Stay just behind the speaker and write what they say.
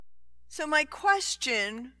So my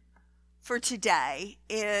question for today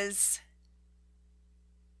is,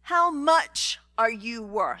 how much are you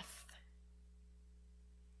worth?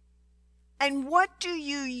 And what do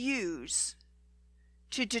you use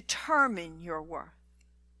to determine your worth?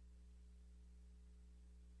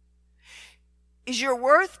 Is your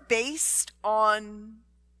worth based on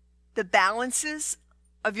the balances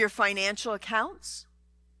of your financial accounts?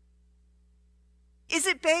 Is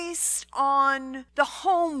it based on the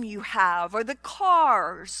home you have or the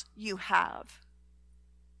cars you have?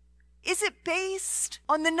 Is it based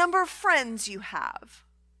on the number of friends you have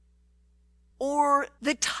or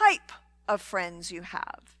the type of friends you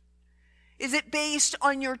have? Is it based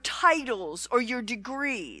on your titles or your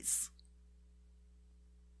degrees?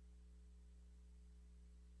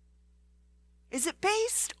 Is it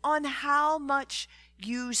based on how much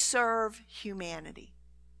you serve humanity?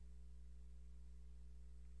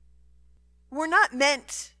 We're not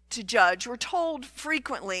meant to judge. We're told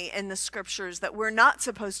frequently in the scriptures that we're not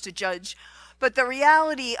supposed to judge, but the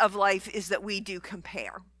reality of life is that we do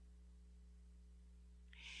compare.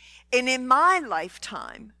 And in my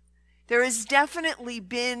lifetime, there has definitely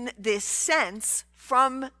been this sense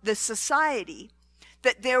from the society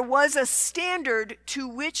that there was a standard to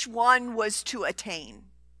which one was to attain.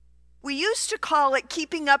 We used to call it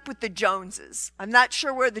keeping up with the Joneses. I'm not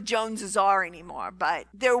sure where the Joneses are anymore, but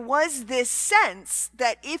there was this sense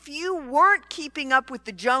that if you weren't keeping up with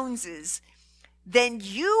the Joneses, then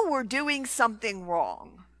you were doing something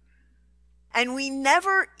wrong. And we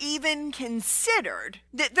never even considered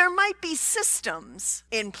that there might be systems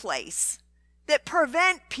in place that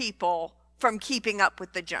prevent people from keeping up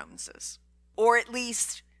with the Joneses, or at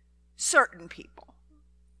least certain people.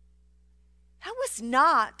 That was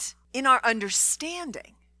not in our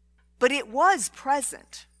understanding, but it was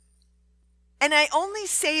present. And I only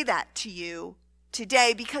say that to you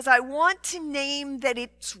today because I want to name that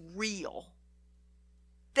it's real.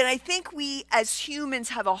 That I think we as humans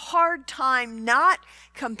have a hard time not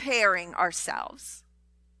comparing ourselves.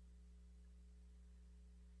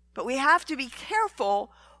 But we have to be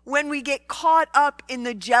careful when we get caught up in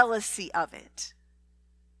the jealousy of it.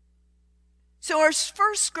 So our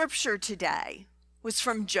first scripture today was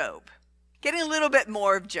from Job. Getting a little bit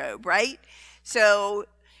more of Job, right? So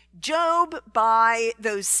Job, by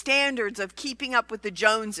those standards of keeping up with the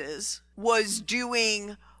Joneses, was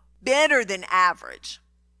doing better than average.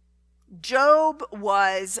 Job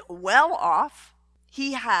was well off.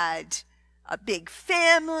 He had a big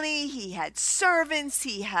family. He had servants.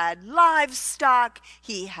 He had livestock.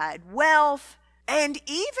 He had wealth. And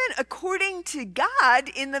even according to God,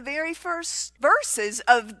 in the very first verses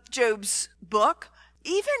of Job's book,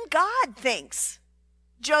 even God thinks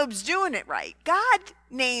Job's doing it right. God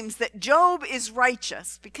names that Job is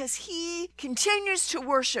righteous because he continues to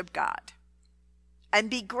worship God and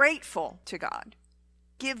be grateful to God.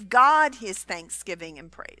 Give God his thanksgiving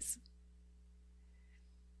and praise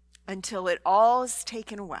until it all is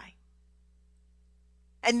taken away.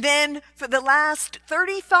 And then for the last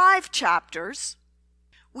 35 chapters,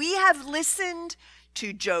 we have listened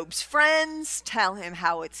to Job's friends tell him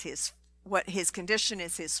how it's what his condition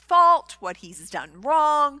is his fault, what he's done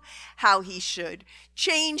wrong, how he should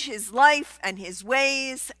change his life and his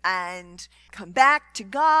ways and come back to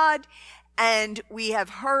God. And we have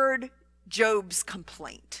heard Job's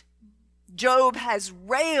complaint. Job has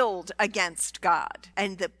railed against God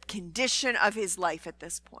and the condition of his life at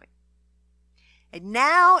this point. And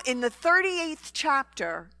now in the 38th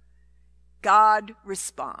chapter, God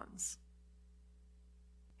responds.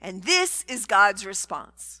 And this is God's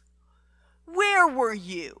response. Where were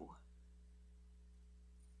you?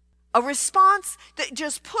 A response that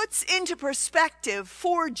just puts into perspective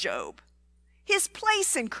for Job his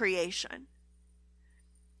place in creation.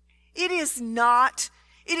 It is not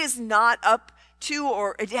up to,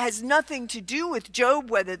 or it has nothing to do with Job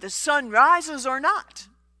whether the sun rises or not.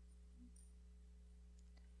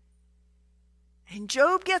 And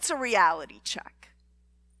Job gets a reality check.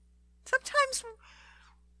 Sometimes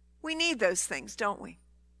we need those things, don't we?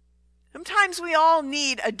 Sometimes we all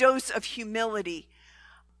need a dose of humility.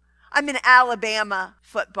 I'm an Alabama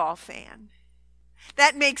football fan.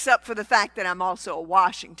 That makes up for the fact that I'm also a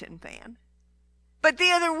Washington fan. But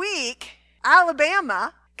the other week,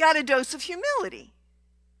 Alabama got a dose of humility.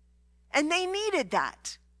 And they needed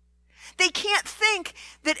that. They can't think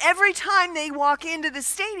that every time they walk into the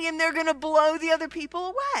stadium, they're going to blow the other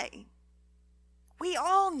people away. We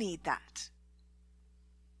all need that.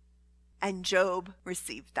 And Job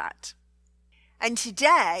received that. And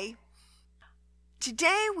today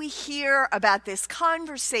we hear about this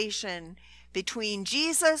conversation between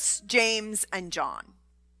Jesus, James, and John.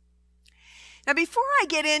 Now, before I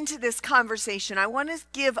get into this conversation, I want to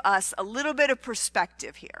give us a little bit of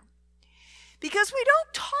perspective here, because we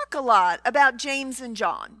don't talk a lot about James and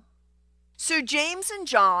John. So James and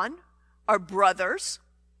John are brothers.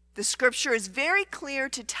 The scripture is very clear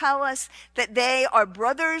to tell us that they are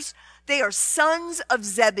brothers. They are sons of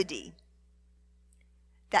Zebedee.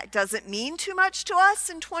 That doesn't mean too much to us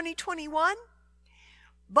in 2021,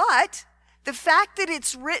 but the fact that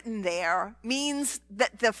it's written there means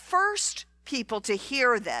that the first people to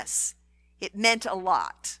hear this, it meant a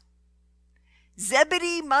lot.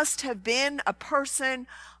 Zebedee must have been a person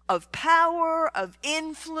of power, of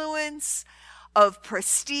influence, of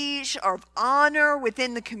prestige, of honor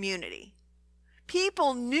within the community.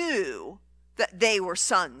 People knew that they were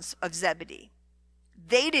sons of Zebedee.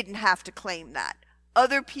 They didn't have to claim that.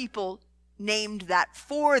 Other people named that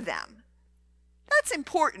for them. That's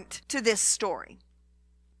important to this story.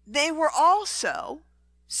 They were also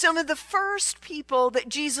some of the first people that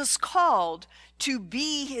Jesus called to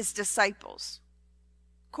be his disciples.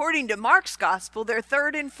 According to Mark's gospel, they're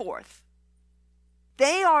third and fourth.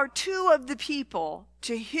 They are two of the people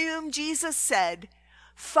to whom Jesus said,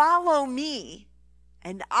 "Follow me,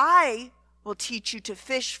 and I will teach you to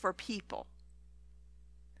fish for people."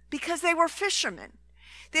 Because they were fishermen.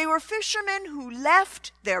 They were fishermen who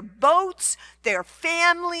left their boats, their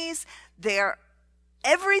families, their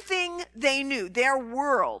everything they knew, their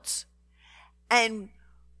worlds, and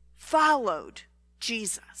followed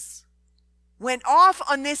Jesus. Went off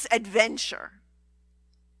on this adventure.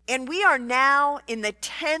 And we are now in the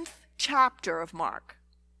 10th chapter of Mark.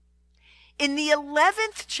 In the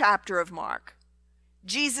 11th chapter of Mark,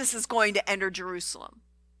 Jesus is going to enter Jerusalem.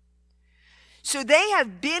 So they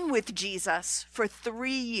have been with Jesus for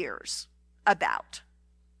 3 years, about.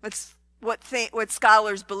 That's what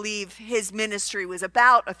scholars believe his ministry was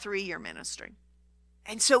about, a 3-year ministry.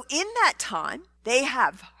 And so in that time, they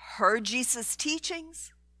have heard Jesus'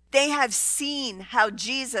 teachings. They have seen how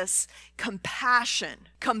Jesus' compassion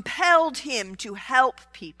compelled him to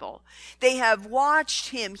help people. They have watched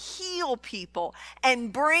him heal people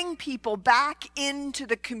and bring people back into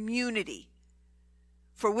the community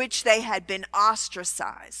for which they had been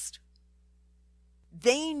ostracized.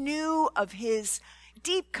 They knew of his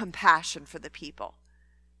deep compassion for the people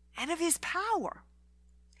and of his power.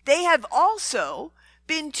 They have also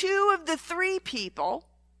been two of the 3 people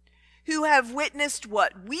who have witnessed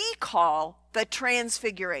what we call the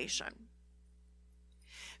Transfiguration.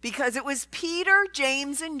 Because it was Peter,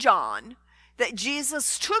 James, and John that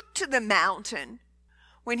Jesus took to the mountain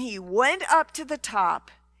when he went up to the top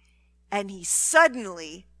and he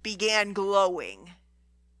suddenly began glowing.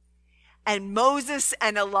 And Moses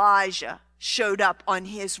and Elijah showed up on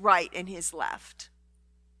his right and his left.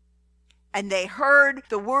 And they heard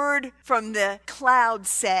the word from the cloud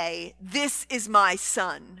say, "This is my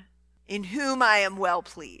son, in whom I am well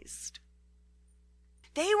pleased."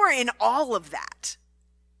 They were in all of that,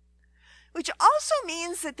 which also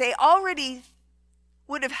means that they already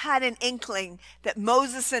would have had an inkling that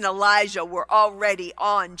Moses and Elijah were already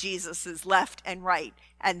on Jesus's left and right,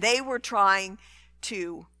 and they were trying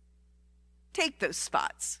to take those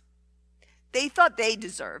spots. They thought they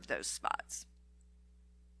deserved those spots.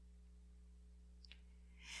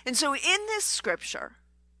 And so in this scripture,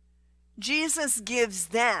 Jesus gives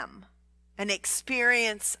them an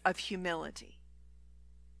experience of humility.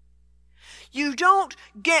 You don't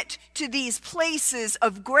get to these places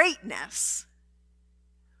of greatness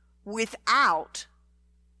without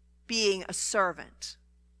being a servant.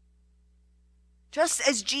 Just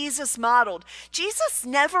as Jesus modeled. Jesus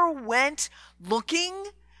never went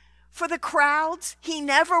looking for the crowds. He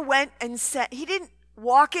never went and said, he didn't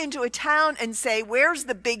walk into a town and say, "Where's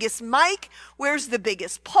the biggest mic? Where's the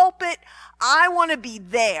biggest pulpit? I want to be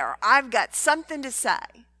there. I've got something to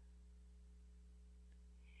say."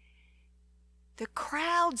 The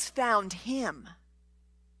crowds found him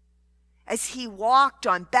as he walked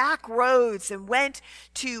on back roads and went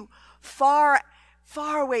to far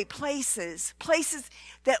away places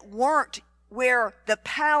that weren't where the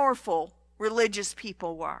powerful religious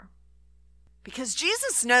people were. Because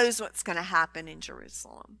Jesus knows what's going to happen in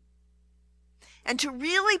Jerusalem. And to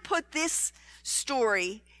really put this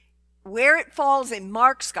story where it falls in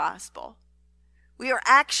Mark's gospel, we are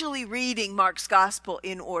actually reading Mark's gospel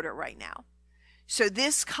in order right now. So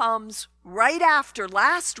this comes right after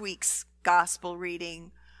last week's gospel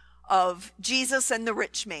reading of Jesus and the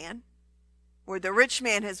rich man, where the rich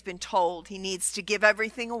man has been told he needs to give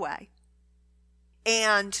everything away.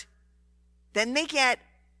 And then they get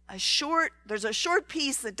there's a short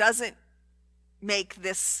piece that doesn't make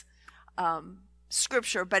this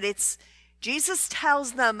scripture, but it's Jesus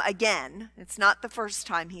tells them again, it's not the first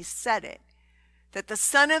time he's said it, that the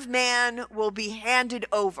Son of Man will be handed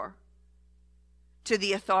over to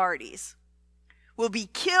the authorities, will be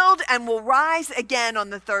killed and will rise again on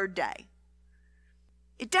the third day.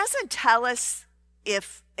 It doesn't tell us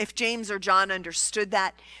if James or John understood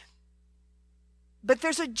that, but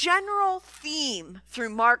there's a general theme through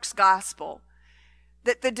Mark's gospel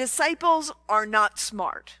that the disciples are not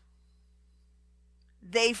smart.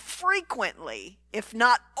 They frequently, if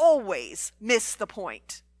not always, miss the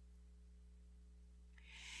point.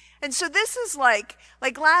 And so this is like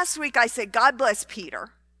last week I said, God bless Peter,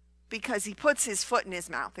 because he puts his foot in his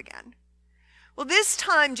mouth again. Well, this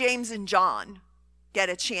time James and John get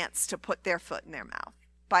a chance to put their foot in their mouth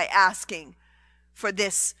by asking for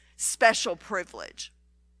this special privilege.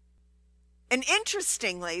 And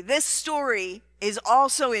interestingly, this story is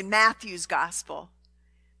also in Matthew's gospel.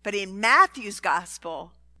 But in Matthew's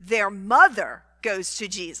gospel, their mother goes to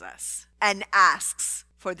Jesus and asks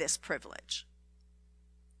for this privilege.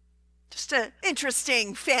 Just an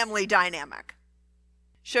interesting family dynamic.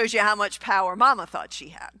 Shows you how much power Mama thought she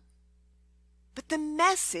had. But the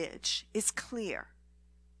message is clear.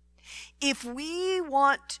 If we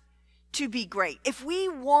want to be great, if we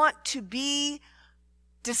want to be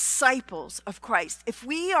disciples of Christ, if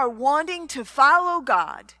we are wanting to follow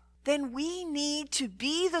God, then we need to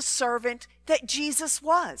be the servant that Jesus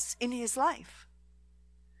was in his life.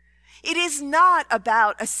 It is not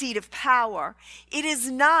about a seat of power. It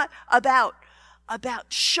is not about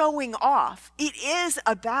showing off. It is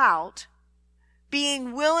about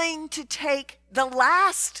being willing to take the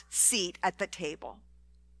last seat at the table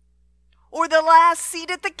or the last seat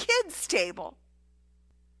at the kids' table.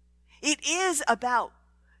 It is about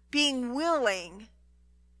being willing,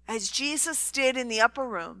 as Jesus did in the upper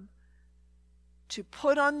room, to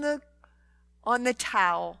put on the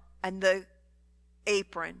towel and the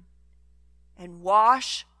apron and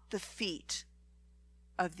wash the feet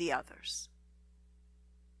of the others.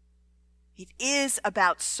 It is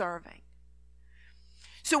about serving.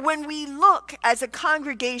 So when we look as a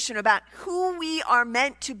congregation about who we are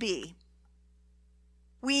meant to be,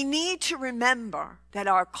 we need to remember that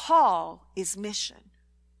our call is mission.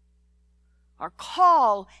 Our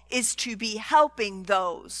call is to be helping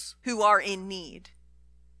those who are in need,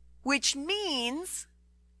 which means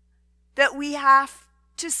that we have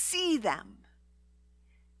to see them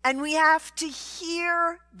and we have to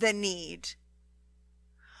hear the need,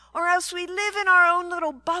 or else we live in our own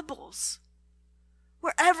little bubbles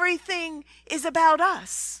where everything is about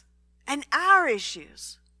us and our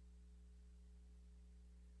issues.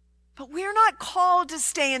 But we're not called to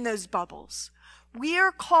stay in those bubbles. We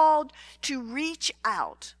are called to reach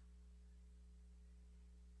out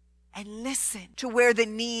and listen to where the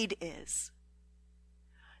need is.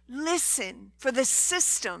 Listen for the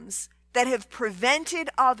systems that have prevented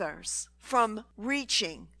others from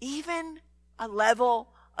reaching even a level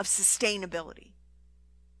of sustainability.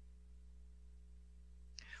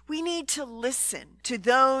 We need to listen to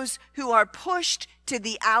those who are pushed to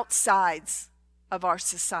the outsides of our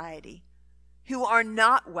society, who are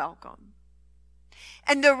not welcome.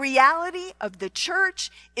 And the reality of the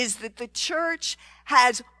church is that the church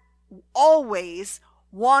has always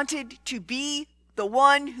wanted to be the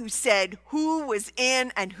one who said who was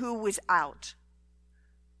in and who was out.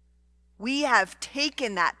 We have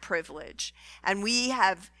taken that privilege and we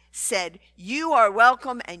have said, you are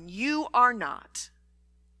welcome and you are not.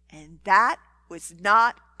 And that was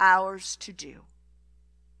not ours to do.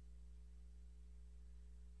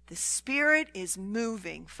 The Spirit is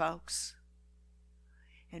moving, folks.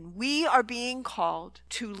 And we are being called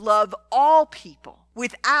to love all people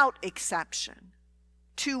without exception,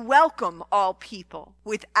 to welcome all people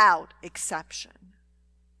without exception,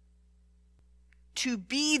 to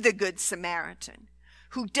be the Good Samaritan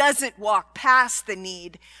who doesn't walk past the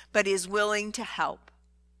need but is willing to help.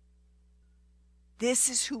 This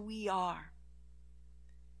is who we are.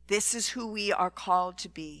 This is who we are called to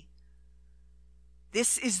be.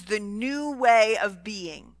 This is the new way of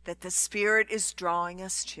being that the Spirit is drawing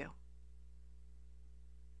us to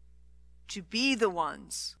be the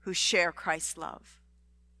ones who share Christ's love.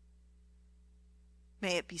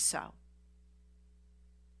 May it be so.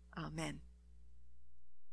 Amen.